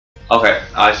Okay,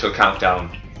 I shall count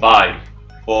down. 5,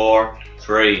 4,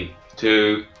 3,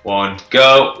 2, 1,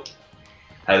 go!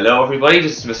 Hello everybody,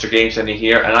 this is MrGamesendy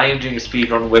here, and I am doing a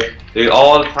speedrun with the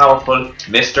all-powerful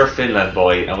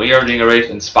MrFinlandBoy, and we are doing a race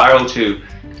in Spyro 2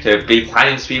 to beat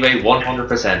Canyon Speedway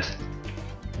 100%.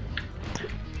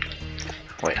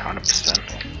 Wait,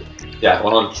 100%? Yeah,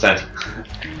 100%.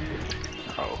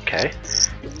 Okay.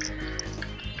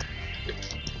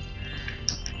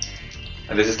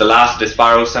 And this is the last of the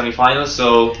Spyro semi-finals,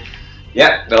 so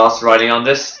yeah, the last riding on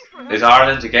this is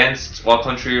Ireland against, what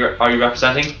country are you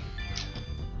representing?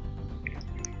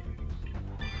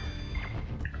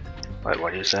 Wait,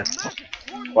 what is that?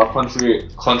 What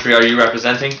country are you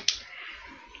representing?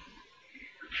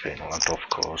 Finland, of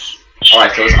course.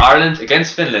 Alright, so it's Ireland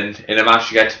against Finland in a match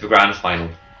to get to the grand final.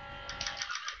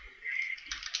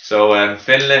 So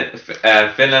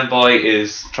FinlandBoy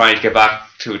is trying to get back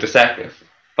to the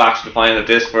final of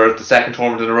this for the second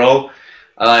tournament in a row,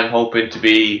 and I'm hoping to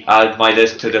be add my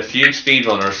list to the few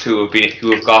speedrunners who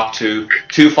have got to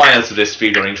 2 finals of this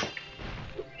speedrunning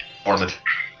tournament.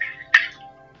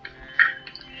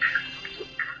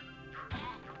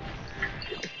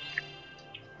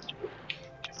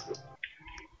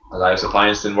 As I was a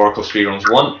finalist in World Cup Speedruns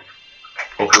 1,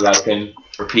 hopefully I can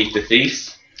repeat the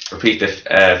feat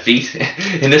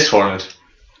in this tournament.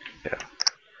 Yeah.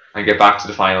 And get back to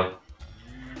the final.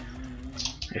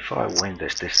 If I win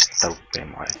this will be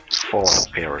my 4th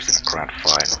appearance in the grand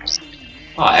final.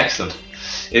 Oh, excellent.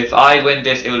 If I win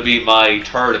this, it will be my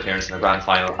 3rd appearance in the grand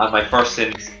final, and my first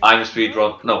since my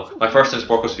first since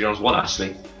World Cup Speedruns 1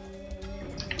 actually.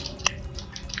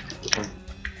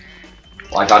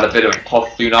 I got a bit of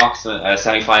tough few knocks in a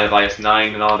semi-final of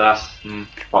IS9 and all that. I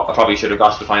probably should have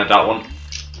got to the final of that one.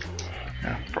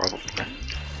 Yeah, probably.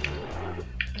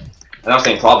 I'm not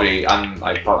saying probably,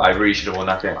 I really should have won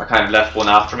that game. I kind of left one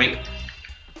after me.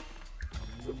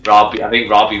 I think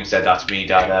Rob even said that to me,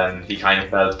 that he kind of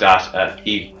felt that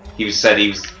he was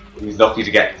lucky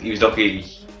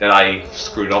that I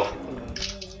screwed up.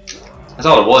 That's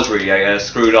all it was really. I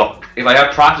screwed up. If I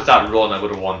had practiced that run, I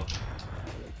would have won.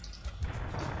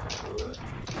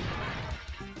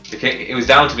 It was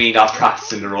down to me not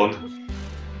practicing the run.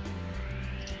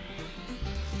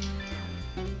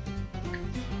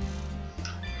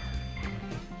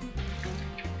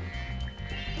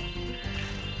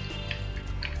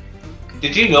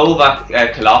 Did you know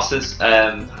that Colossus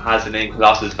has the name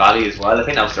Colossus Valley as well? I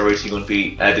think that was originally going to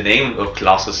be the name of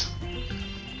Colossus.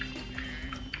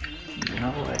 No,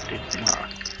 I did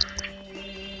not.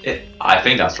 I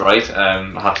think that's right. I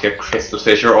have to get Crystal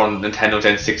Fisher on Nintendo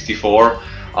 1064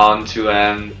 on to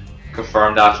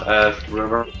confirm that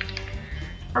rumor.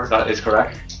 That is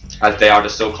correct, as they are the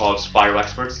so-called Spyro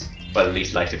experts. Well, at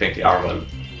least like to think they are. Well,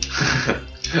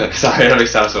 sorry, I don't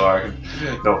sound so arrogant.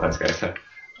 No offense, guys.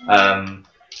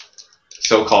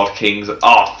 So-called kings.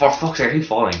 Oh, for fuck's sake, I keep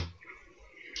falling.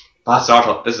 Bad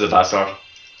start. This is a bad start.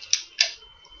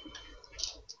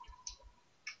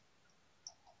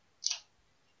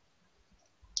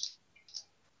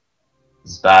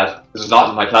 This is bad. This is not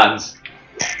in my plans.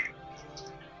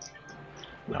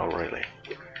 No, really.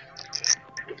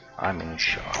 I'm in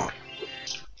shock.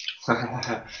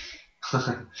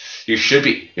 You should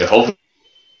be. You're hoping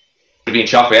to be in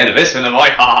shock by the end of this, and I'm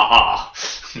like, ha ha ha.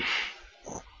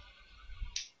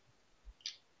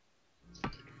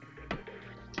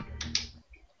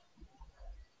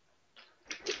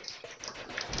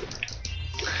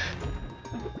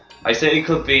 I say it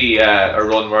could be a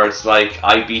run where it's like,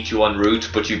 I beat you on route,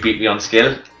 but you beat me on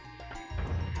skill.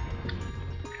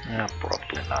 Yeah,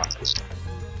 probably not.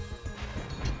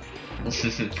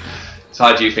 So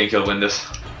how do you think you'll win this?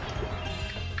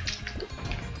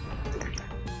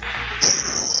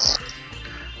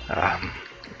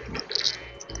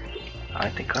 I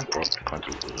think I'm probably going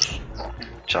to lose,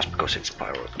 just because it's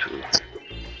Spyro 2.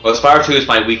 Well, Spyro 2 is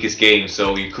my weakest game,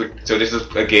 so this is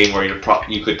a game where you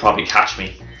could probably catch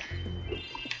me.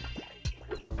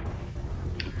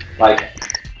 Like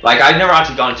I've never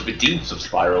actually gone into the deeps of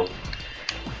Spyro.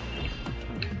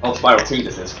 Oh, Spyro 2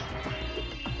 this is.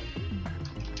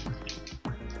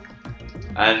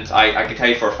 And I can tell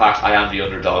you for a fact I am the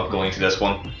underdog going to this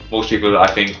one. Most people,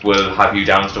 I think, will have you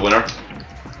down as the winner.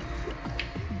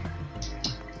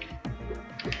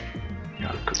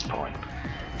 Yeah, good point.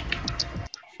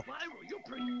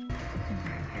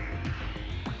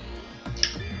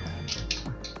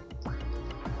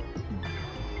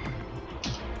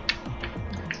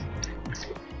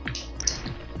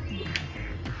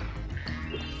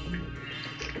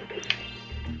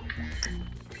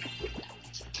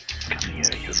 Come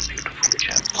here, you beautiful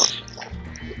gems.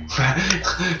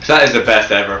 That is the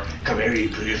best ever. Come here, you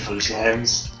beautiful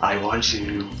gems. I want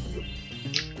you.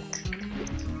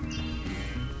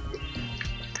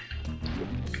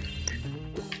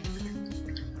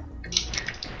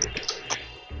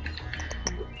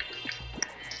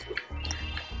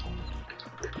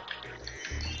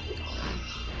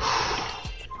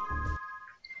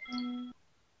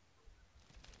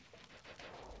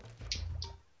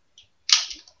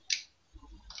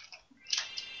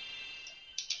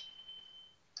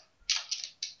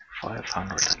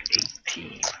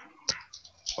 $518.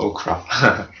 Oh crap.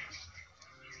 I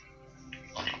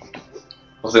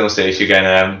was gonna say to you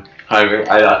again,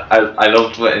 I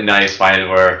loved what in Nice Final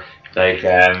where like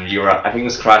you were, I think it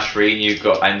was Crash 3 and you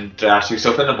got, and asked you,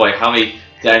 so FinlandBoy, how many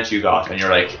dents you got? And you're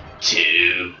like,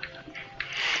 2.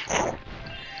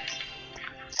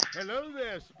 Hello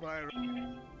there,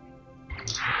 Spyro.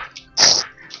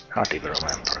 Can't even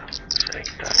remember saying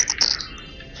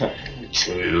that.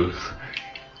 2.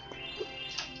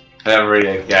 I remember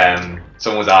like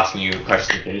someone was asking you a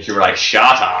question and you were like,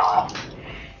 shut up!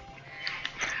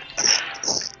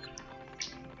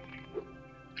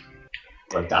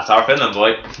 Like, that's our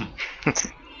FinlandBoy.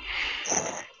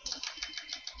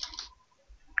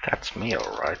 That's me,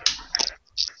 alright.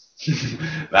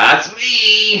 That's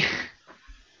me!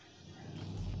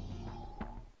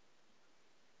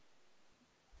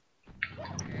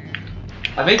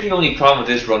 I think the only problem with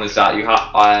this run is that you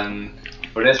have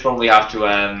for this run we have to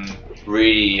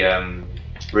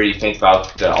really think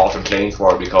about the autumn playing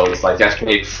for it, because like you have to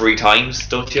play it 3 times,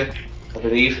 don't you? I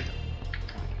believe.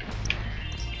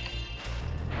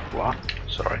 What?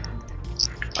 Sorry.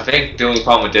 I think the only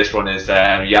problem with this run is you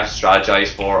have to strategize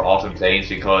for autumn planes,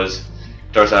 because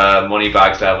there's a money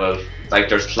bags level, like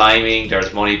there's climbing,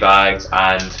 there's money bags,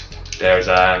 and there's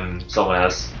someone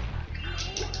else.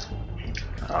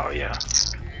 Oh yeah.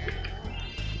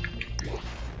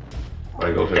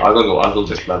 Where do I go to? I'll go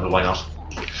this level, why not?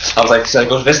 I was like, should I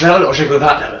go to this level or should I go to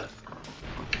that level?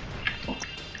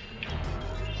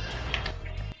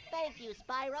 Thank you,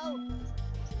 Spyro.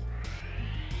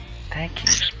 Thank you,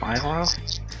 Spyro.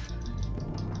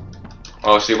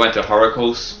 Oh, so you went to Horror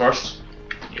Coast first?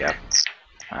 Yep.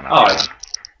 And Alright.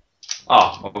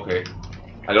 Oh, okay.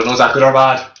 I don't know, is that good or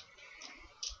bad?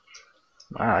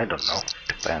 I don't know.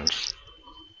 Depends.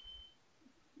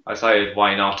 I decided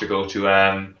why not to go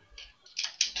to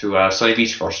Sunny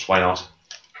Beach first, why not?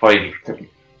 Probably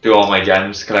do all my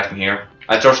gems collecting here.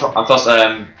 And plus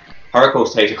Horror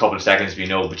Coast takes a couple of seconds if you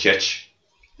know Bachich.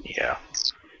 Yeah.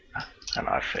 And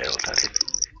I failed at it.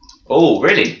 Oh,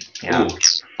 really? Yeah. Ooh,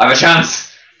 I have a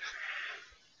chance!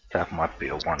 That might be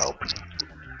a one opening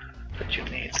that you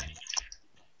need.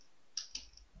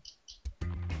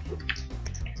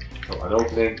 Oh, an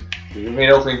opening. You give me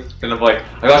an opening, FinlandBoy.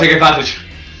 I gotta take advantage!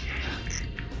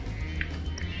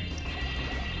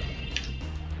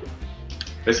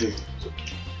 This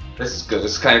is good.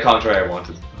 This is kind of contrary I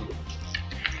wanted.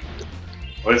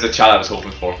 What is the chat I was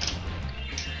hoping for?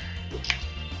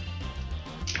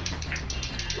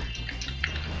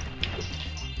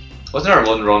 Wasn't there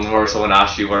one run where someone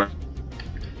asked you where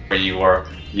you were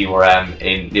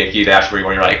in the dash where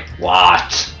you're like,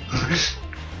 what?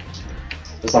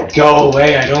 It's like, go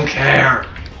away, I don't care.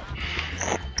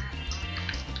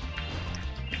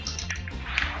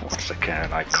 Once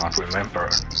again, I can't remember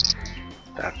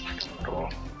that at all.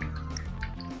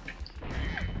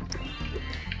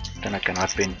 Then again,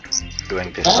 I've been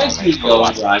doing this. Honestly,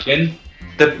 Young Dragon,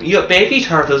 the baby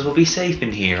turtles will be safe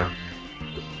in here.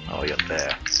 Oh, you're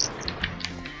there.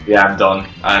 Yeah, I'm done,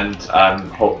 and I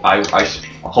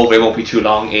hope it won't be too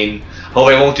long in. Hope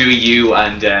I won't do you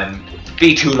and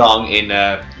be too long in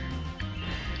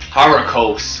Horror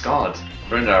Coast. God,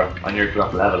 we're in there on your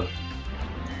drop level.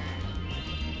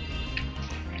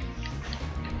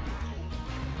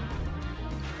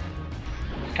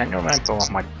 Can you remember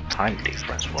what my time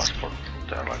difference was for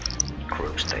the like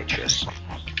group stages?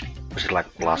 Was it like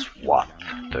plus what?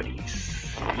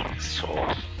 36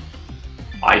 or?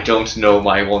 I don't know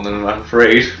my one, I'm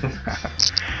afraid.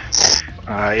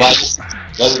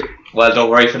 Well, don't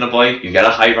worry, FinlandBoy. You get a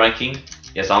high ranking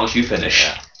as long as you finish.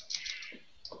 Yeah.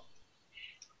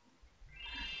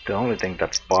 The only thing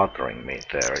that's bothering me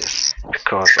there is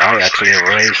because I actually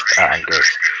raised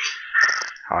Angus.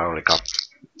 I only got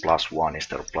 +1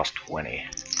 instead of +20.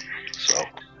 So.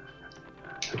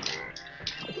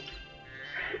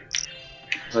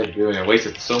 What's I doing? I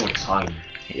wasted so much time.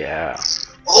 Yeah.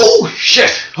 Oh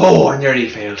shit! Oh, I nearly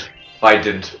failed. I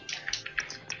didn't.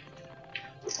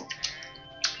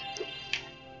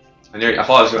 I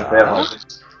thought I was going to fail.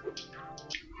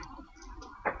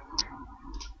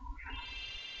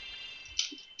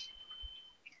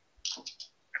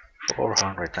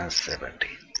 470.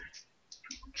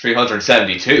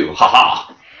 372.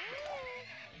 Haha.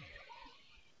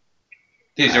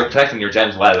 These you're collecting your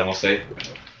gems well, I must say.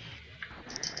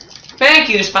 Thank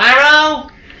you, Spyro.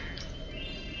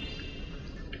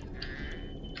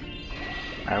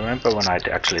 I remember when I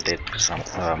actually did some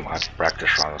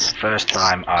practice runs. First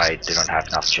time I didn't have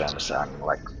enough gems, and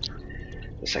like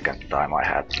the second time I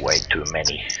had way too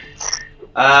many.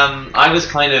 I was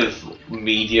kind of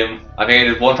medium. I think I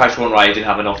did one practice run where I didn't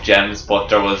have enough gems, but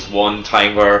there was one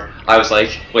time where I was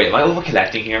like, wait, am I over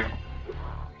collecting here?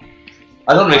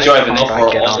 I don't make sure I have enough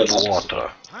for water.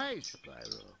 Hi,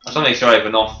 Spyro. I don't make sure I have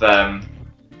enough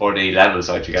for the levels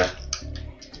I forget.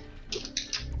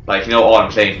 Like, you know, all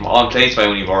I'm playing is my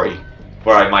only worry.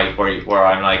 Where I might worry, where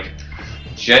I'm like,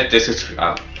 shit, this is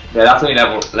yeah, that's the only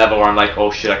level where I'm like,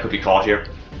 oh shit, I could be caught here.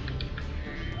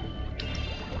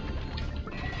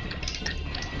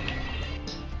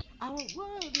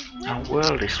 Our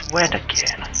world is wet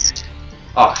again.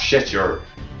 Oh shit, you're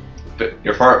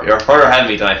further ahead of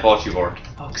me than I thought you were.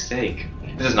 Fuck's sake.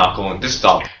 This is not going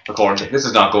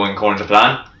according to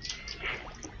plan.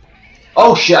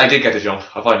 Oh shit, I did get the jump.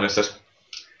 I thought I missed it.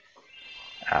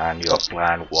 And your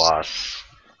plan was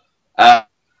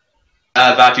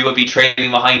that you would be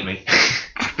training behind me.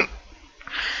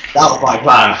 That was my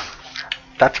plan.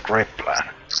 That's a great plan.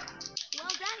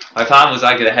 My plan was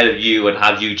I get ahead of you and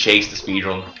have you chase the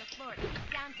speedrun.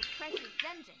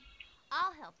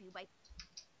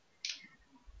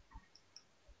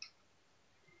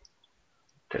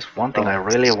 There's one thing I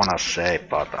really wanna say,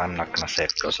 but I'm not gonna say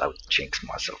it because I would jinx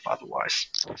myself otherwise.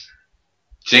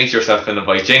 Jinx yourself,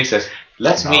 FinallistBoy. Jinx it.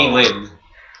 Let me win.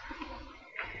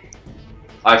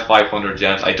 I have 500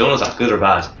 gems. I don't know if that's good or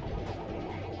bad.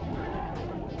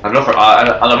 I'm not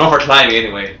for climbing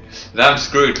anyway. Then I'm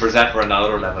screwed for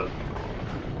another level.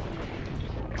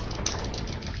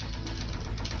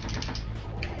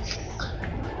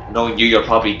 Knowing you'll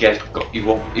probably you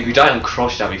won't. If you die and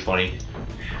crush, that'd be funny.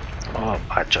 Oh,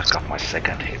 I just got my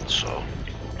second hit, so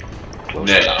close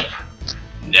No. enough.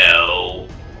 No.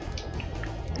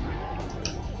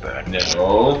 Burn.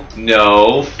 No.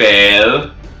 No.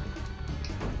 Fail.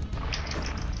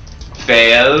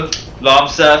 Fail.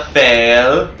 Lobster,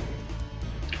 fail.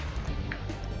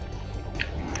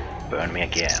 Burn me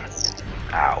again.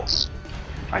 Ow.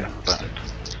 I got burned.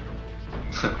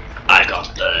 I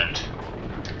got burned.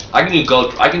 I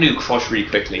can do crush really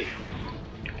quickly.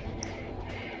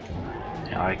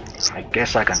 Yeah, I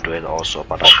guess I can do it also,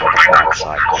 but I got a bad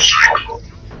cycle.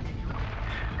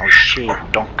 Oh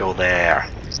shit, don't go there.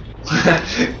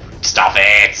 Stop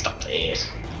it, stop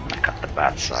it. I got the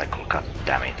bad cycle, god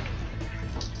damn it.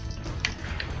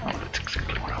 Oh, that's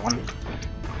exactly what I want.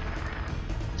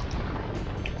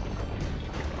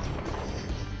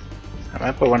 I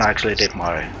remember when I actually did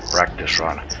my practice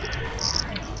run.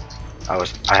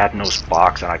 I had no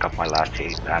sparks and I got my last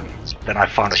hit, and then I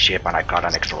found a ship and I got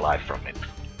an extra life from it.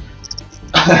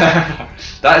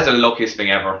 That is the luckiest thing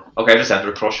ever. Okay, I just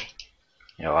entered Crush.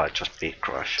 You know, I just beat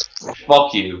Crush.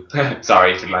 Fuck you.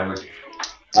 Sorry for the language.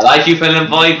 I like you,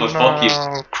 FinallistBoy, but fuck you.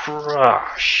 No,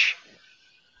 Crush.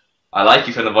 I like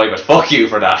you, FinallistBoy, but fuck you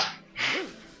for that.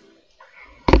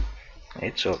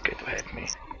 It's okay to hate me.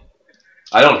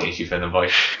 I don't hate you,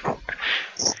 FinallistBoy.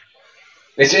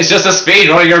 It's just a speed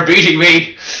run, you're beating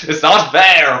me! It's not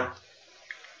fair!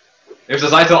 It was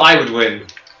as I thought I would win.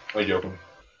 I'm joking.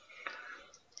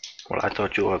 Well, I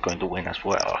thought you were going to win as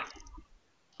well.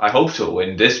 I hope to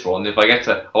win this run if I get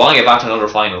to. I want to get back to another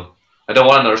final. I don't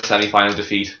want another semi-final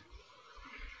defeat.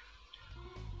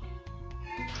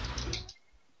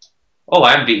 Oh,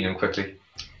 I am beating him quickly.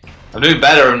 I'm doing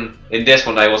better in this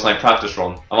one than I was in my practice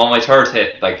run. I'm on my third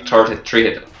hit, like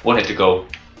one hit to go.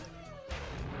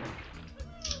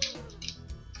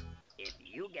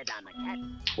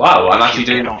 Wow, I'm actually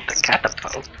doing. On the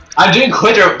catapult. I'm doing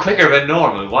quicker than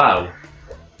normal. Wow.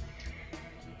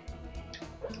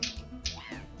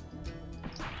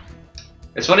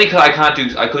 It's funny because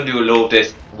I couldn't do a load of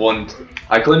this one.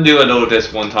 I couldn't do a load of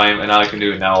this one time, and now I can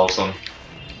do it now all of a sudden.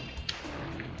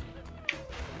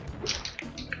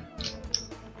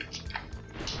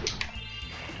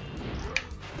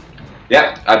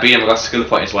 Yeah, I beat him. I got a skill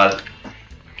point as well.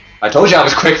 I told you I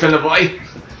was quick, FinallistBoy.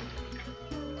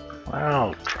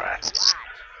 Well, drat.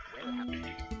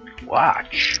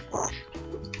 Watch.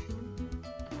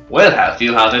 We'll help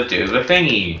you how to do the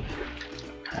thingy.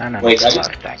 And I'm Wait,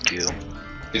 glad, thank you.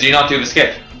 Did you not do the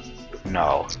skip?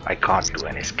 No, I can't do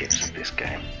any skips in this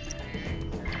game.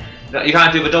 No, you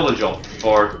can't do the double jump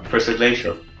for Crystal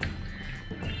Glacier.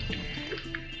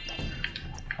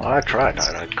 Well, I tried,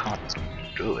 I can't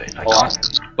do it. I Oh.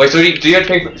 can't. Wait, so do you have to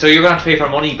pay? So you're gonna have to pay for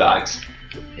money bags?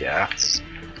 Yeah.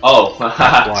 Oh.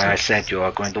 That's why I said you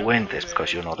are going to win this,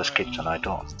 because you know the skips and I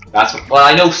don't. That's well.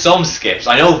 I know some skips.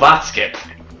 I know that skip.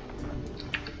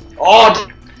 Oh.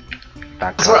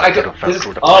 Thank That's God what I I could could. have fell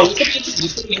through the Oh, pipe.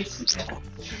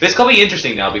 this could be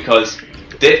interesting now because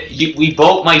we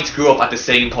both might screw up at the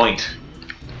same point.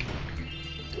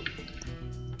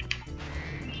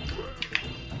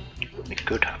 It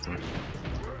could happen.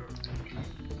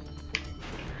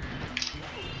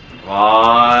 Come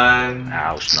on.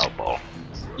 Now snowball.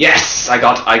 Yes, I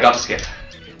got a skip.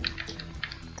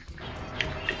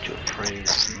 Did you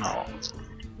freeze? No.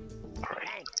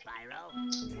 Great.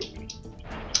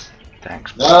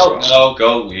 Thanks, No, Spyro. no,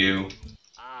 go you.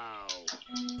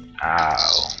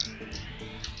 Ow.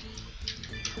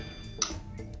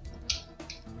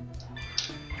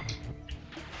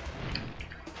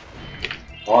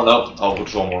 Oh no. Oh,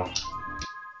 just one more.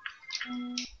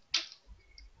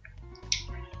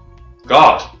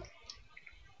 God.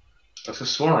 That's so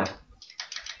sworn.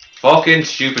 Fucking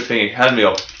stupid thing. It held me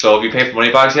up. So have you paid for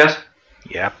money bags yet?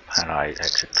 Yep, and I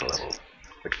exit the level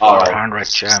with Alright. 400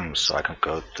 gems, so I can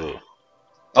go to.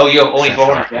 Oh, you have only Zephyr.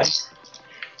 400 gems?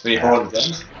 Only Yeah. 400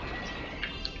 gems?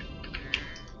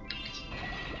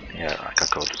 Yeah, I can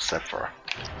go to Zephyr,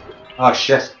 Oh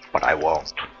shit. but I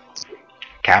won't.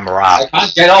 Camera. I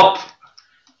can't get up!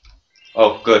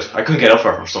 Oh, good. I couldn't get up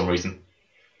for some reason.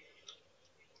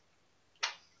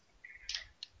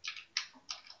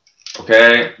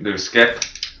 Okay, do a skip.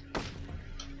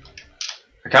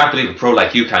 I can't believe a pro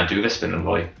like you can't do this,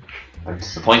 FinlandBoy. I'm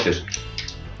disappointed.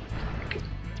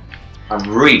 I'm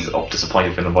really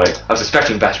disappointed, FinlandBoy. I was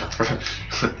expecting better. I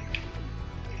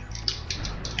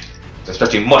was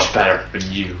expecting much better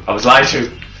than you. I was lied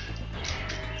to.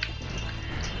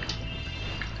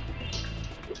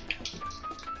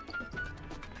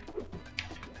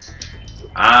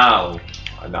 Ow.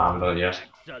 No, I'm not yet.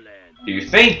 Do you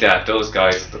think that those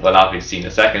guys will obviously in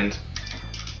a second?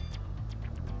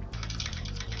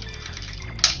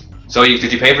 So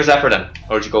did you pay for Zephyr then?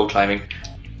 Or did you go climbing?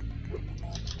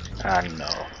 No.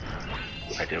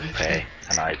 I didn't pay,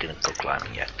 and I didn't go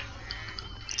climbing yet.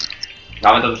 I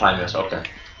haven't done climbing yet, okay.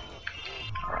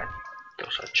 Alright,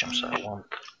 those are gems I want.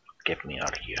 Get me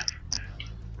out of here.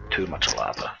 Too much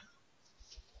lava.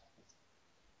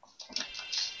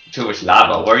 Too much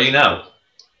lava, where are you now?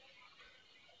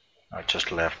 I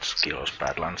just left Skilos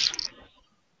Badlands.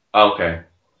 Okay.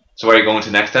 So where are you going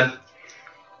to next then?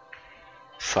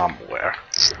 Somewhere.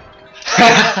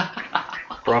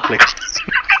 Probably.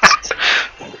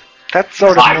 That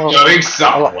sounded I'm more. going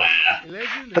somewhere.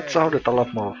 That sounded a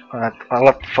lot more, a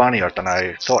lot funnier than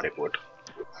I thought it would.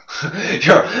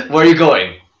 Where are you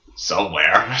going?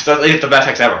 Somewhere. That's the best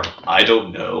text ever. I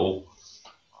don't know.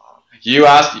 You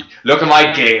asked. Look at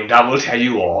my game. That will tell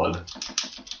you all.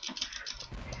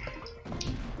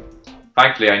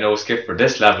 Frankly, I know a skip for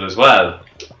this level as well.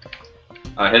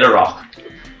 I hit a rock.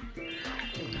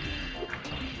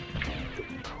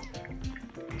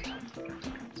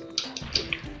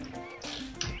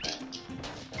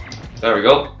 There we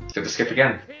go. Did the skip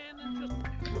again.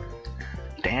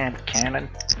 Damn cannon.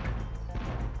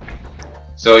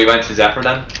 So you went to Zephyr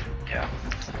then? Yeah.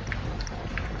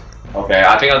 Okay,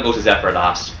 I think I'll go to Zephyr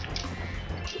last.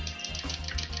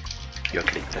 You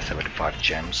click the 75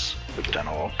 gems with an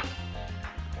orb.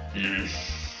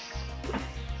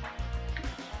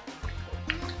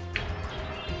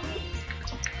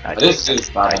 I This is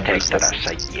bad. take that as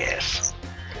a yes.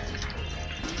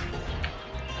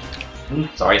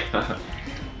 Sorry.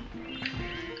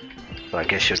 So I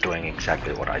guess you're doing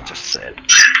exactly what I just said.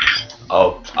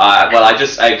 Oh, well, I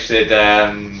just exited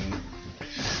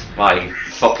my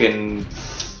fucking.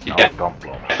 No, Yeah, don't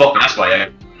blow me. fuck. That's why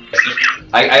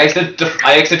I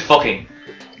exited fucking.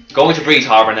 Going to Breeze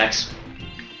Harbor next.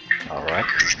 Alright.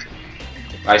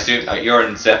 I assume you're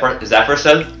in Zephyr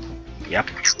still. Yep.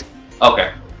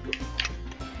 Okay.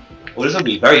 Well, this will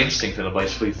be very interesting for the boys.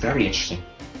 This will be very interesting.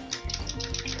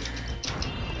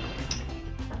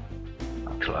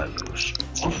 Until I lose.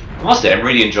 I must say, I'm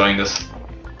really enjoying this.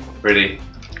 Really,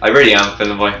 I really am,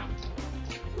 FinlandBoy.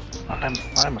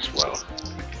 I'm as well.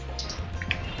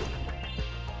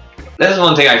 This is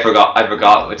one thing I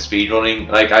forgot with speedrunning.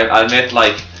 Like I admit,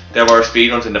 like there were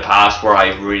speedruns in the past where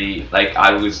I really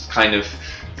I was kind of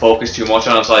focused too much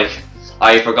on. It's like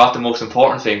I forgot the most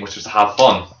important thing, which was to have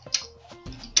fun.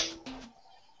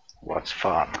 What's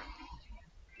fun?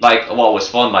 Like what was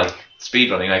fun, like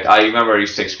speedrunning. Like I remember I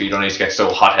used to take speedrunning, I used to get so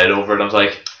hot-headed over it. I was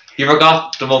like, you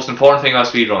forgot the most important thing about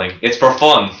speedrunning. It's for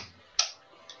fun.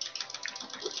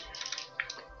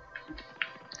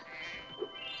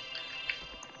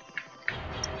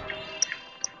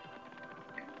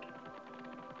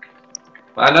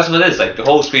 And that's what it is. Like the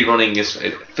whole speedrunning is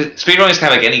speedrunning is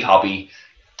kind of like any hobby.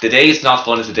 The day it's not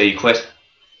fun is the day you quit.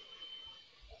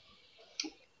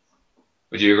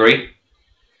 Would you agree?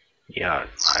 Yeah,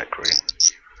 I agree.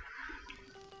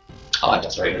 Oh,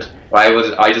 that's very good.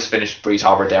 Well, I just finished Breeze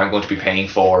Harbor there. I'm going to be paying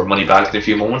for money back in a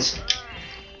few moments.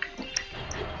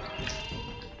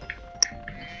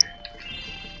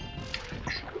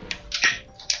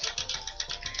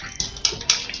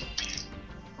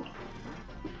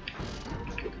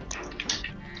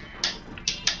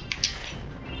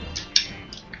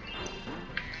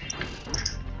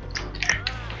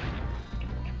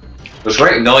 There's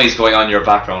great noise going on in your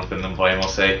background, FinlandBoy, I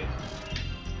must say.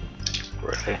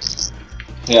 Really?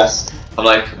 Yes. I'm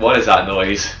like, what is that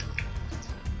noise?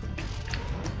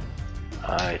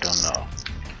 I don't know.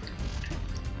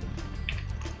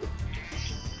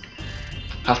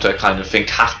 I have to kind of think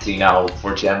tactically now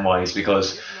for gem-wise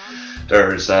because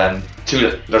there's a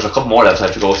couple more levels I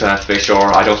have to go to and I have to make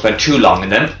sure I don't spend too long in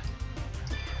them.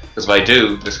 Because if I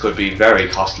do, this could be very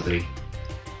costly.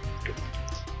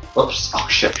 Oops, oh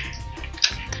shit.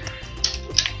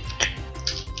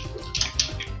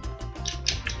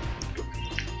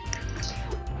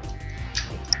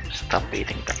 Stop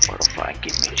eating the butterfly,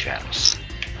 give me gems.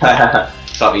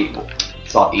 Stop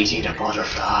eating the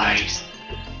butterflies.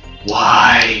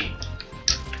 Why?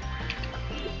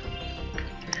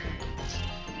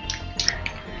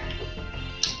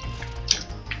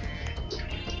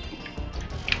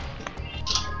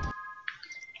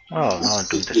 Oh, now I'm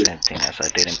doing the same thing as I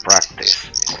did in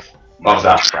practice. What was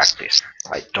that? Practice.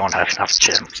 I don't have enough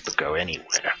gems to go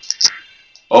anywhere.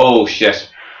 Oh shit.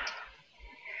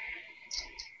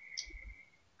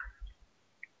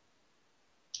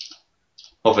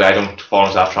 Hopefully I don't fall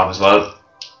into that trap as well.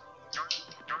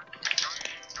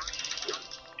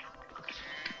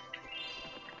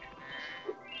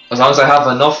 As long as I have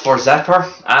enough for Zephyr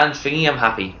and Thingy, I'm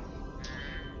happy.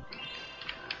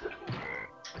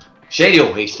 Shady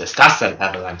Oasis, that's the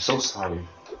level, I'm so sorry.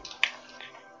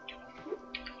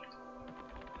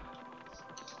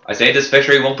 I say this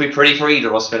victory won't be pretty for either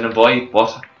of us, FinlandBoy,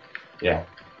 but yeah.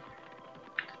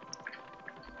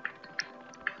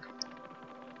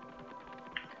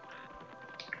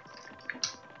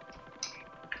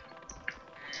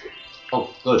 Oh,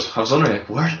 good. I was wondering,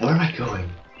 where am I going?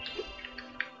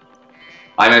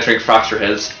 I'm entering Fracture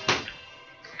Hills.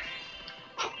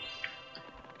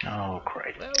 Oh,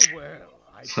 great. Well,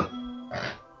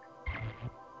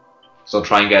 So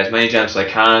try and get as many gems as I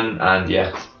can, and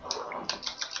yeah.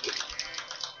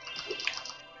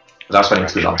 That's spending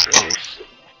too long.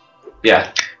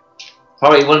 Yeah.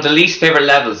 Probably one of the least favorite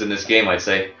levels in this game, I'd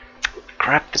say.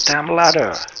 Grab the damn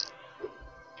ladder!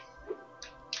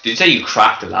 Did you say you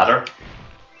cracked the ladder?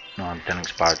 No, I'm telling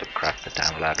Spyro to grab the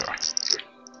damn ladder.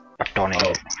 But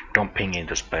don't ping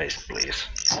into space, please.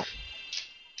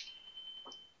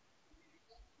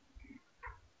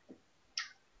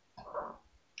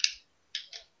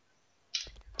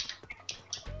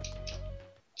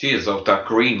 Jesus, oh, that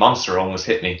green monster almost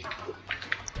hit me.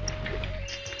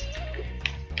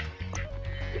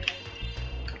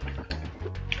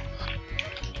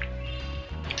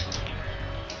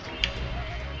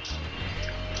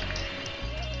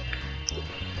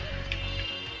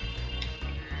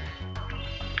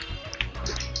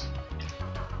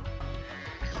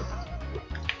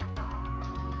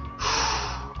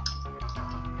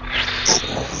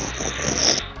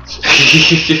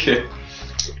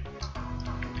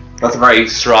 That's a very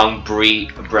strong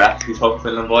breath you took,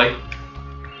 FinlandBoy.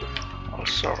 Oh,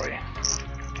 sorry.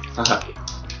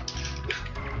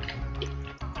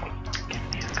 Give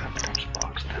me a captain's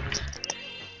box then.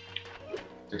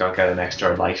 You don't get an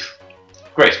extra life.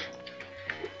 Great.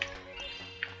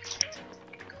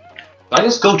 Did I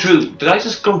just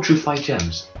go through 5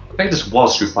 gems? I think this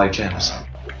was through 5 gems.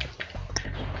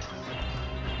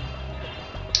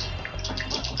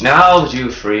 Now that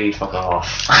you free, fuck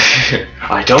off.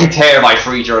 I don't care if I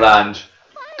freed your land.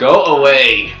 Go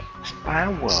away.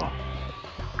 Spyro.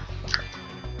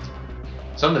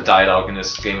 Some of the dialogue in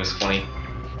this game is funny.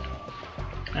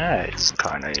 Yeah, it's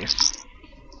kinda is.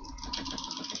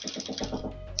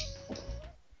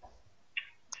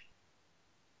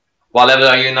 What level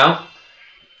are you now?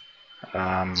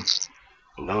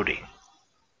 Loading.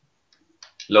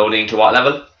 Loading to what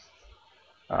level?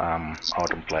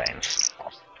 Autumn Plains.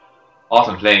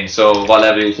 Autumn Plains. So what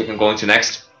level do you think I'm going to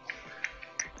next?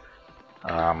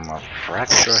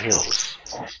 Fracture Hills.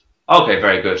 Okay,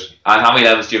 very good. And how many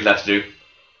levels do you have left to do?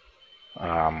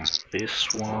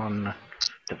 This one,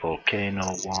 the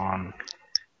volcano one,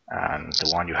 and the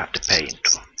one you have to pay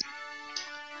into.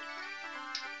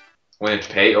 We have to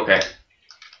pay? Okay.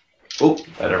 Oh,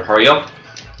 better hurry up.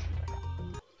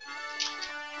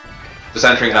 Just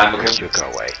entering magma cone. You go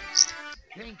away.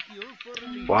 Thank you for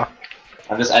the What?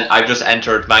 I've just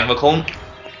entered magma cone.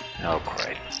 Oh,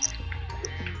 great.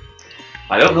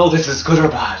 I don't know if this is good or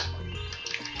bad.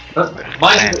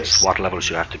 Mine Depends what levels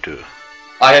you have to do.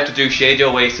 I have to do Shady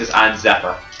Oasis and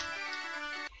Zephyr.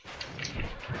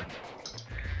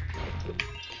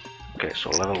 Okay, so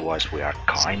level wise we are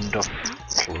kind of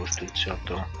close to each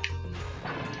other.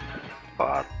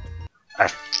 But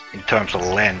as in terms of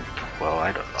length, well,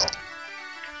 I don't know.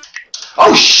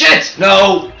 Oh shit!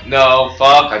 No! No,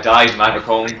 fuck, I died, magma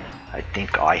cone. I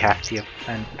think I have the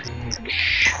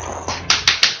advantage.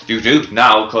 You do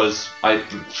now, cause I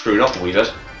screwed up a wee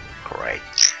bit. Great.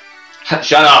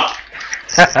 Shut up!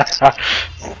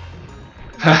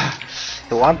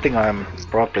 The one thing I'm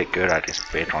probably good at in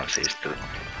speedruns is the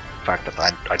fact that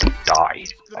I don't die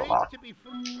a lot.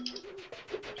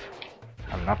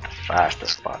 I'm not the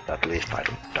fastest, but at least I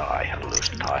don't die and lose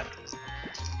time.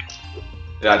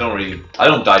 Yeah, I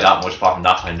don't die that much apart from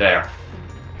that time there.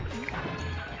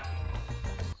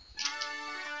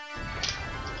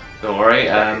 Don't worry,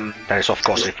 That is of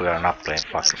course if we are not playing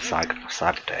fucking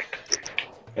Subdeck.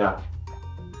 yeah.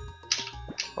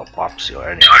 Or PUBG or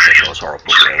any of those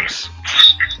horrible games.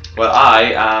 Well,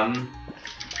 I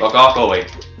fuck off, go away.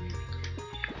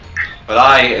 But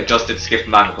I just did skip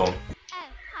magma cone. Oh,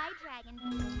 hi, Dragon.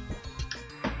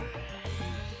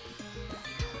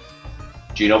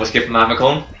 Do you know what skipping magma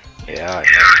cone? Yeah, I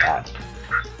know that.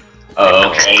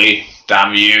 Okay,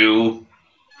 damn you.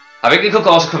 I think it could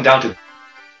also come down to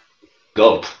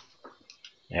gulp.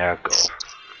 Yeah, go.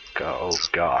 Go, oh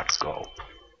god, go.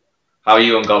 How are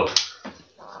you on gulp?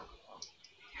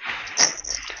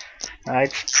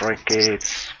 It's tricky,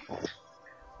 it's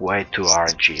way too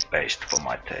RNG based for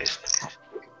my taste.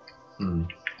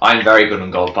 I'm very good on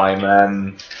gulp. I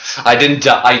didn't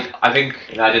die. I think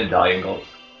I didn't die in gulp.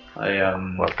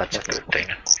 Well, that's a good thing.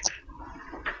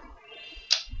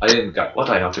 I didn't get. What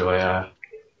did I not do?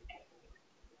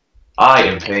 I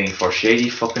am paying for Shady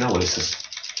fucking Oasis.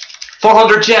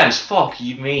 400 gems. Fuck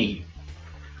you, me.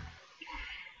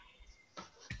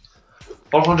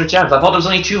 400 gems. I thought it was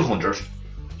only 200.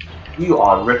 You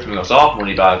are ripping us off,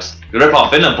 money bags. You rip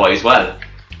off FinlandBoy as well.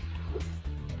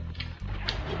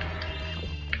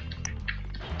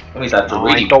 That means that's No,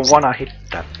 really I don't wanna hit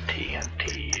that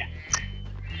TNT.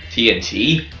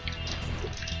 TNT.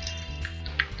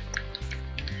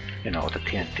 You know, the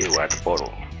TNT where the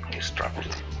bottle is trapped.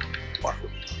 What?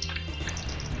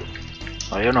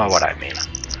 Oh, you know what I mean.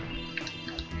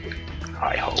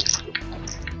 I hope.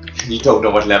 You don't know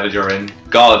what level you're in.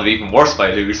 God, it'd be even worse if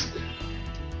I lose.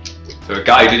 So a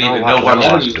guy didn't even know what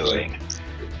level I'm he was doing.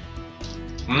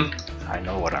 Hmm? I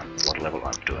know what level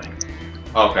I'm doing.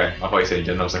 Okay, I thought you said you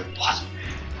didn't. I was like, what?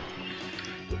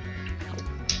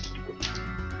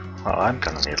 Well, I'm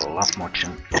gonna need a lot more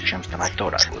gems than I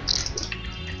thought I would.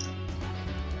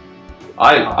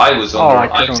 I was Oh,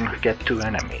 under. I couldn't get two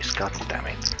enemies, god damn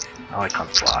it. Now I can't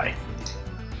fly.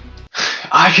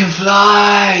 I can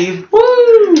fly!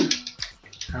 Woo!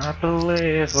 I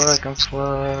believe I can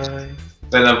fly.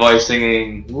 Then a voice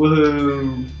singing,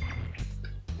 woohoo!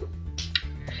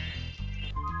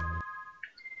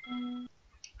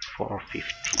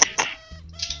 $4.50.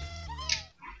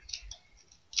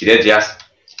 She did, yes.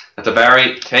 That's a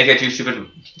berry. Take it, you stupid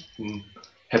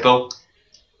hippo.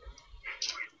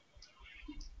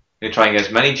 You try and get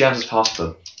as many gems as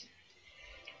possible.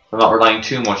 I'm not relying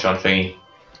too much on thingy.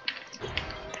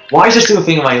 Why is this doing a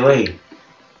thing in my way?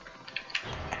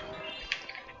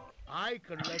 I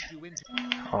can let you into.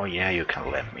 Oh yeah, you can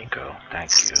let me go.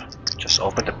 Thank you. Just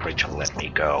open the bridge and let me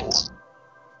go.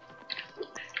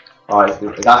 Alright,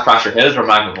 is that Crasher Hills or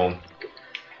Magma Home?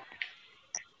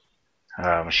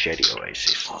 Shady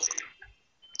Oasis.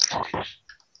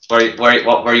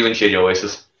 What were you in Shady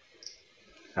Oasis?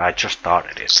 I just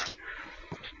started it.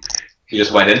 You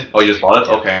just went in? Oh, you just bought it?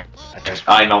 Okay.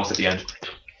 I'm almost at the end.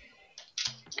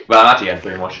 Well, I'm at the end,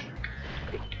 pretty much.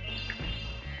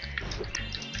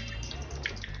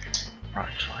 Right,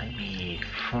 so I need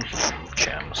 5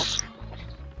 gems.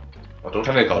 Oh, don't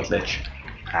tell me I got a glitch.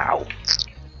 Ow.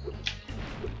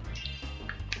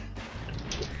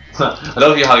 I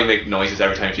love you how you make noises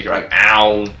every time you figure out,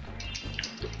 ow!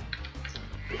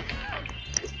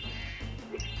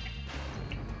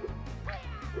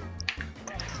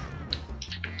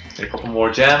 Get a couple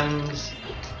more gems.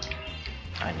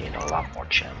 I need a lot more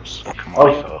gems. Come Oh.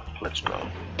 on, so let's go.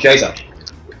 Jason.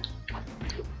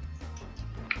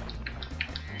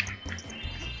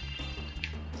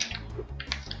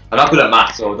 I'm not good at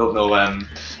math, so I don't know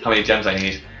how many gems I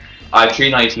need. I have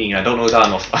 319, I don't know if that's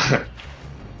enough.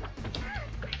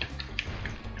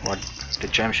 what the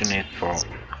gems you need for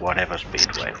whatever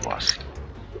Speedway it was.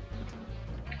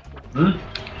 Hmm?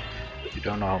 You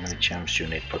don't know how many gems you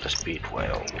need for the Speedway,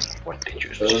 or what did you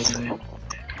just say?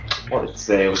 What did it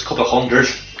say? It was a couple of hundred.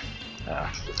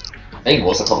 Yeah. I think it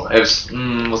was a couple. It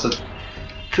was it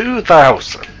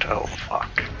 2,000! Oh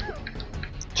fuck.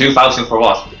 2,000 for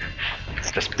what?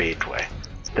 The Speedway.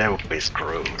 They would be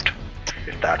screwed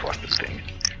if that was the thing.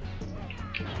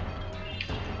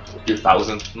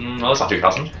 2,000? No, it's not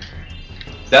 2,000.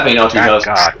 Definitely not Thank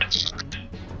 2,000. God.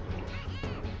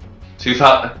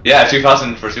 2,000. Yeah,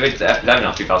 2,000 for Speedway. It's definitely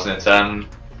not 2,000. It's a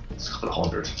couple of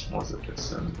hundred. What is it?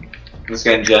 It's just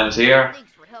getting gems here. Thanks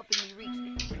for helping me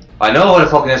reach the I know what it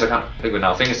fucking is. I can't think of it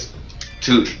now. I think it's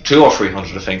two or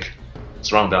 300. I think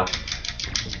it's around that.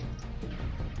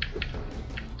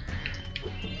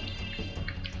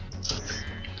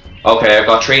 Okay, I've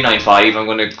got 395. I'm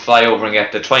going to fly over and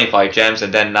get the 25 gems,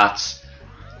 and then that's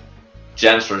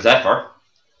gems for Zephyr.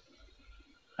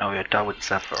 Oh, you're done with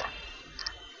Zephyr.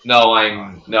 No,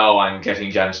 I'm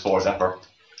getting gems for Zephyr.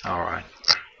 Alright.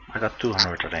 I got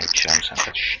 208 gems, and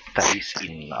that is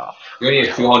enough. You only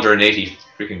need 280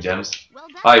 freaking gems. well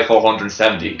done. I have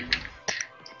 470.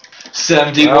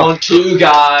 71, two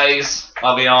guys.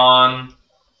 I'll be on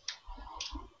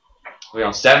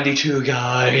 72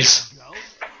 guys.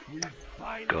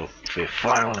 Go, we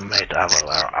finally made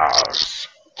Avalar ours.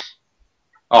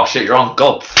 Oh shit, you're on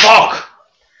go. Fuck!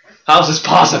 How's this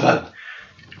possible?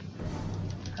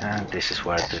 And this is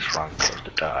where this run goes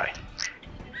to die.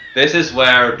 This is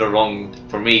where the run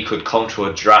for me could come to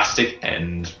a drastic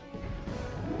end.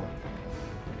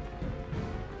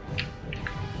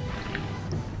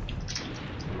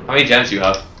 How many gems do you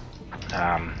have?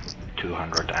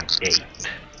 208.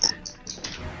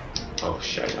 Oh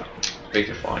shit, make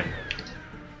it fine.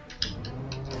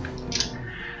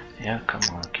 Yeah, come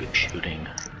on, keep shooting.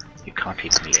 You can't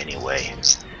hit me anyway.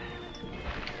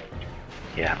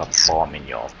 You have a bomb in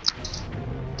your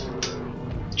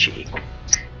cheek.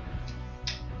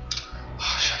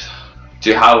 Oh,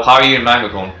 shit. How are you in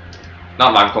Magmacone?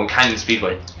 Not Magmacone, Canyon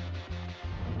Speedway.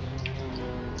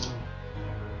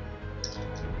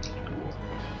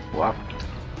 What?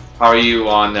 How are you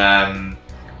on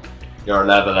your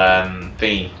level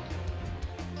thingy?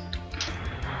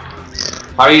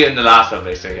 How are you in the last level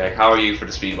basically? Like, how are you for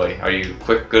the Speedway? Are you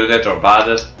quick, good at it, or bad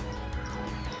at it?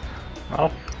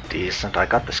 Well, decent. I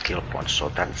got the skill points, so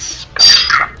that's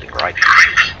something, right?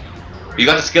 You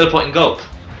got the skill point in Gulp?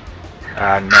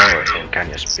 No, in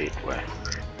Canyon Speedway.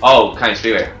 Oh, Canyon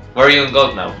Speedway. Where are you in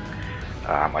Gulp now?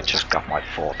 I just got my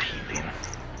 4th heat in.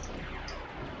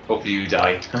 Hopefully you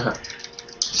die.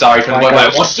 Sorry for the way I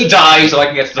want to die so I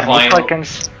can get to the If final. I can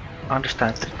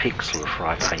understand the pixels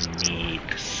right, I need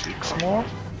 6 more?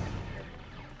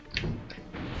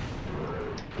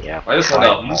 Yeah, I just 5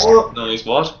 want more. that. Nice,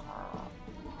 what?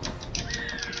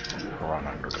 Run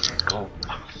under the scope.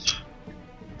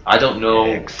 I don't know.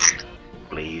 X,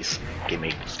 please, give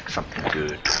me something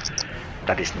good.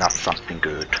 That is not something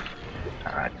good.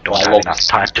 I don't have enough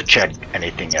time to check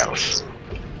anything else.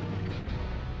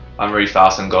 I'm really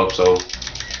fast in Gulp, so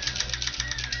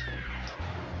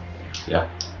yeah.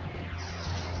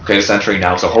 Okay, it's entering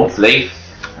now, so hopefully.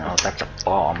 Oh, that's a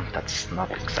bomb. That's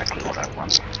not exactly what I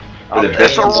want. Bit Oh, of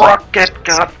there's a luck. rocket!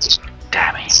 God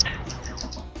damn it!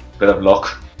 Bit of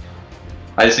luck.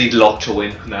 I just need luck to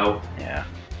win now. Yeah.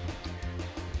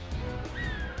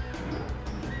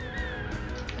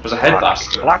 There's a head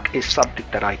basket. Luck is something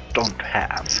that I don't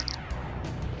have.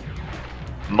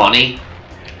 Money.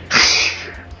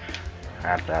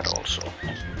 And that also.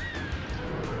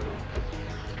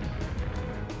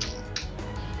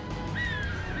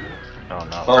 Oh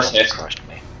no, First that hit. crushed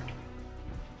me.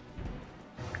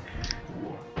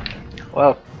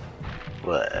 Well,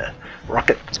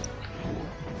 rocket.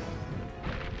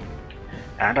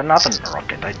 And another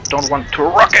rocket. I don't want 2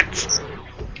 rockets!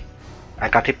 I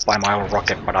got hit by my own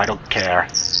rocket, but I don't care.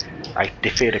 I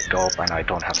defeated Gulp and I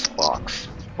don't have sparks.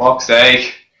 Fuck's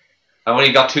sake. I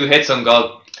only got 2 hits on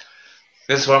Gulp.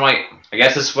 This is where I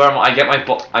guess this is where I get my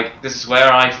this is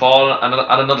where I fall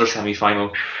at another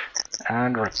semi-final.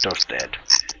 And Repto's dead.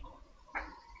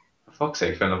 For fuck's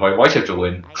sake, FinlandBoy, why did you have to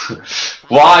win?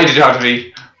 Why did you have to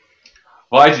be?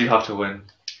 Why did you have to win?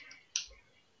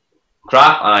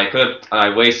 Crap, and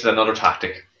I wasted another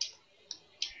tactic.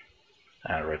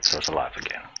 And Repto's alive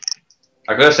again.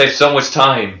 I could have saved so much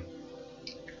time.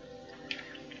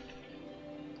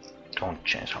 Don't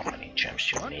change how many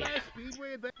gems you One need. last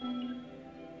Speedway then.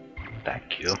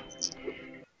 Thank you.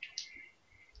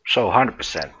 So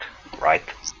 100%, right?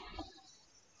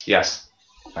 Yes.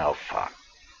 Oh fuck.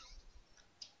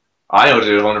 I know to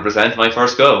do 100% my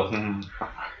first go.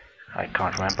 I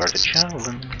can't remember the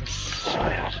challenge. I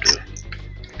have to do.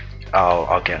 Oh,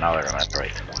 okay, now I remember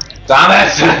it. Damn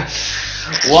it!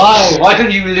 Why? Why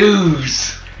did you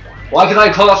lose? Why can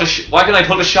I pull off why can I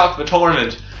pull a shot for the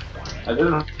tournament? I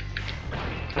didn't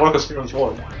work as Speedrun's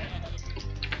one.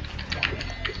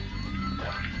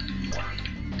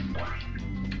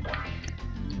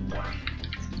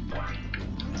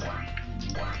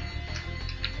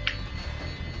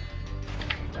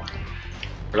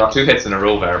 I got 2 hits in a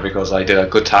row there because I did a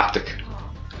good tactic.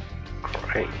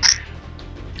 Great.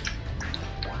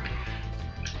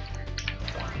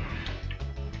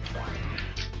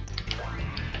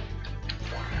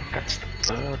 That's the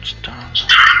birds done.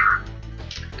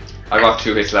 I got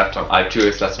 2 hits left on. I have 2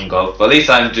 hits left on golf, but at least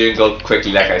I'm doing golf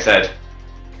quickly, like I said.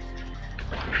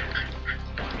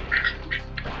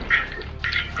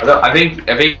 I think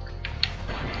it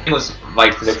was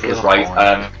my prediction was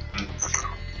right.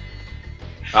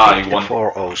 You won.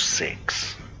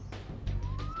 406.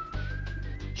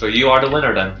 So you are the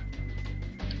winner then.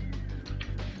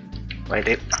 Wait,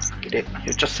 you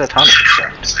just said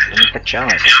 100%. You need the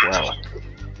challenge as well.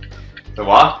 The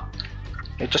what?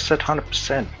 You just said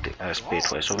 100%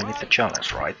 Speedway, so we need the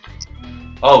challenge, right?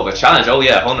 Oh, the challenge. Oh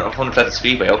yeah, 100%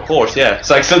 Speedway. Of course, yeah.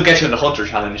 So I still get you in the Hunter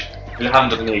challenge. We haven't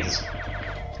done the ages.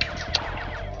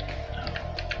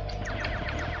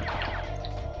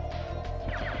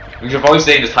 We should probably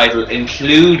say in the title,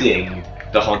 including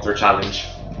the Hunter challenge.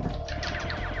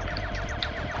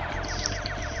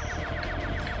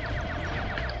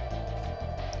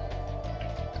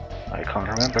 I can't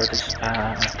remember this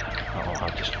path. Oh, how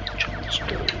this challenge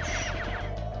goes.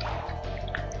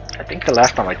 I think the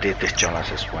last time I did this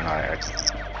challenge is when I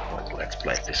let's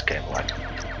play this game like.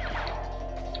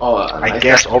 Oh, I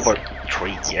guess over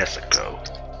 3 years ago,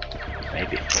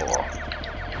 maybe 4.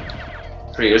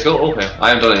 3 years ago? Okay. I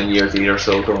haven't done it in years either,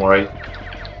 so don't worry.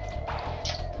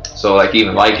 So like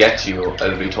even if I get to you,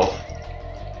 it'll be tough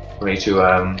for me to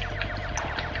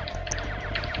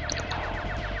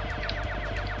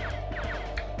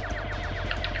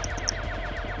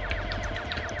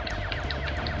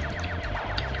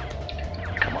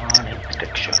Come on, hit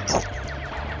prediction.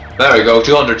 There we go,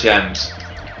 200 gems.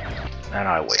 And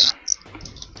I win.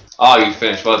 Oh, you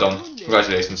finished, well done.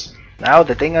 Congratulations. Now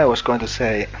the thing I was going to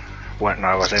say when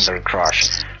I was entering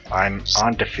Crush, I'm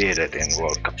undefeated in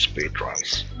World Cup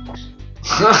speedruns.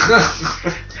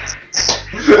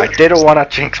 I didn't want to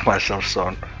jinx myself,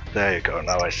 so there you go,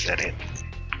 now I said it.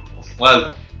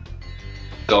 Well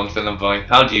done, FinlandBoy.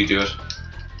 How do you do it?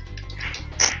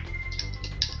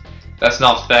 That's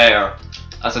not fair.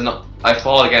 I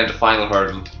fall again at the final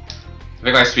hurdle. I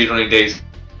think my speedrunning days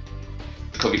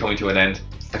could be coming to an end.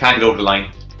 I can't get over the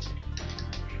line.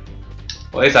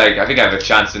 Well, at least I think I have a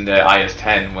chance in the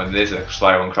IS-10 when it is a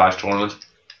Spyro and Crash tournament.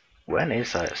 When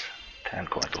is IS-10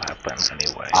 going to happen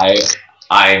anyway?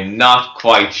 I'm not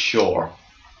quite sure.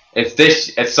 It's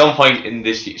at some point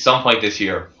this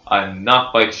year. I'm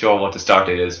not quite sure what the start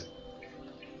date is.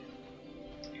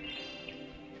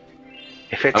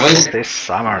 If it's this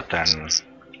summer, then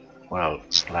well,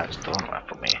 last tournament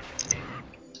for me.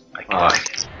 I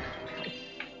guess.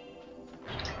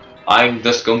 I'm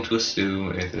just going to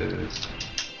assume it is.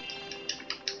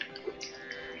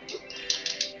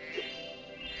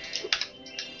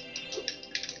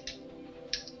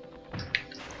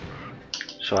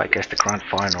 So I guess the grand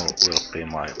final will be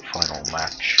my final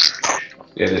match.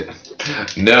 Yeah,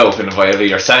 no, FinlandBoy, it'll be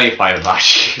your semi-final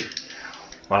match.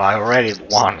 Well, I already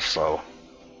won, so.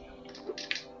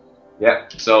 Yeah.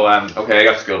 So okay, I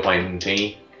got skill point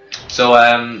thingy. So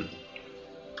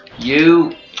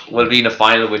you will be in the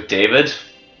final with David,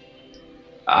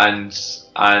 and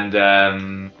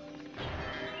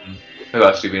who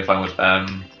else will you be in the final with?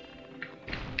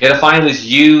 Yeah, the final is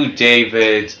you,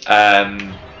 David,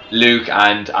 Luke,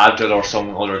 and Abdul or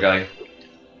some other guy.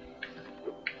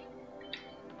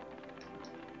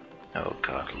 Oh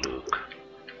god, Luke.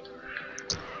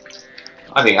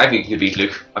 I think you beat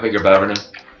Luke. I think you're better than him.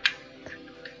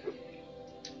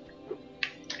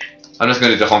 I'm just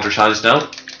going to do the Hunter challenge now.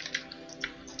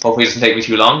 Hopefully it doesn't take me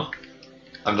too long.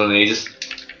 I've done it in ages.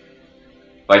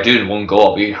 If I do it in one go,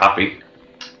 I'll be happy.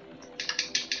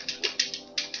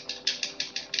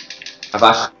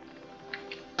 I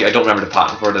don't remember the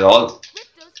pattern for it at all.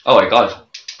 Oh my god.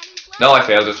 No, I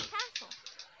failed it.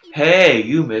 Hey,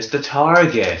 you missed the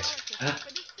target.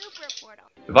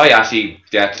 If I actually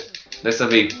get... This will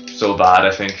be so bad,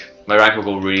 I think. My rank will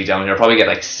go really down here. I'll probably get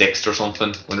like 6th or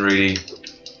something, when really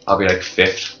I'll be like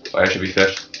 5th. I should be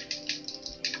 5th.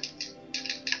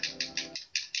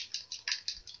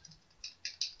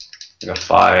 I got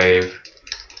 5.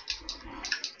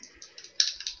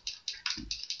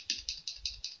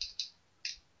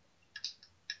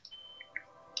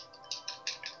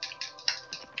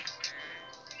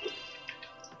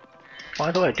 By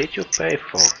the way, did you pay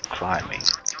for climbing?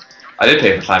 I did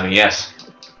pay for climbing, yes.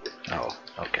 Oh,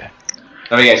 okay.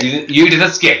 Let me guess, you did a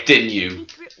skip, didn't you?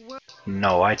 Secret work.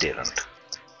 No, I didn't.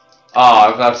 Oh, I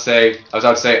was about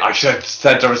to say, I should have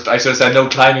said no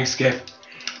climbing skip.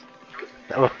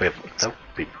 That would be perfect.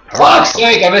 Fuck's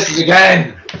sake, I missed it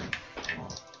again!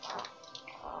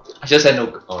 I should have said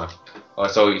no. Oh,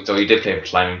 so you did pay for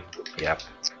climbing. Yep.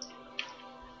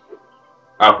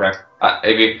 Okay.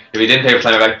 If you didn't pay for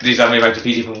climbing, like, these are me about to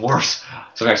be even worse.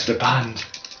 So I'm actually banned.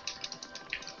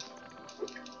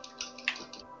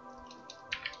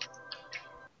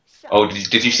 Oh,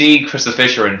 did you see Krista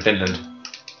Fisher in Finland?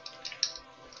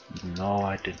 No,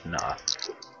 I did not.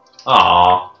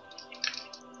 Aww.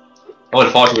 I would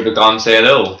have thought you would have gone and say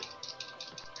hello.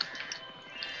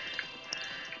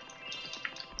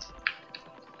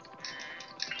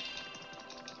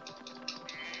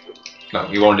 No,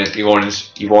 you weren't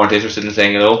interested in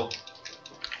saying hello?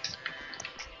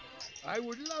 I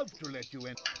would love to let you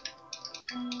in.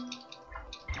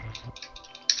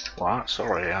 What?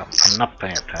 Sorry, I'm not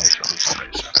paying attention.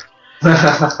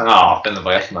 Aw,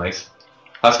 Finlandboy, that's nice.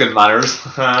 That's good manners.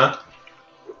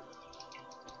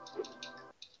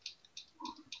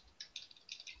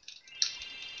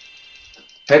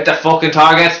 Hit the fucking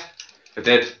target! It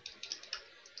did.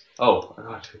 Oh,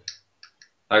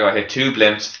 I got hit 2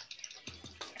 blimps.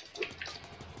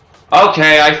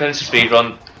 Okay, I finished the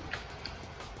speedrun.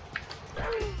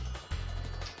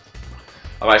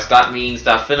 Alright, so that means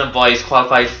that FinlandBoy is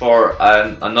qualified for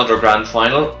another grand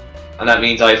final. And that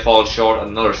means I fall short at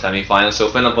another semi-final. So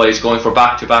FinlandBoy is going for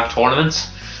back-to-back tournaments.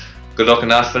 Good luck in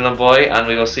that, FinlandBoy, and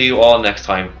we will see you all next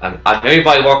time. And maybe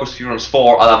by Work with Speedruns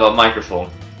 4, I'll have a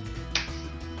microphone.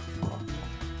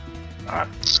 Alright,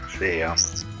 see ya.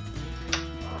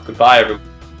 Goodbye,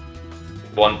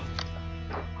 everyone.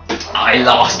 I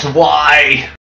lost. Why?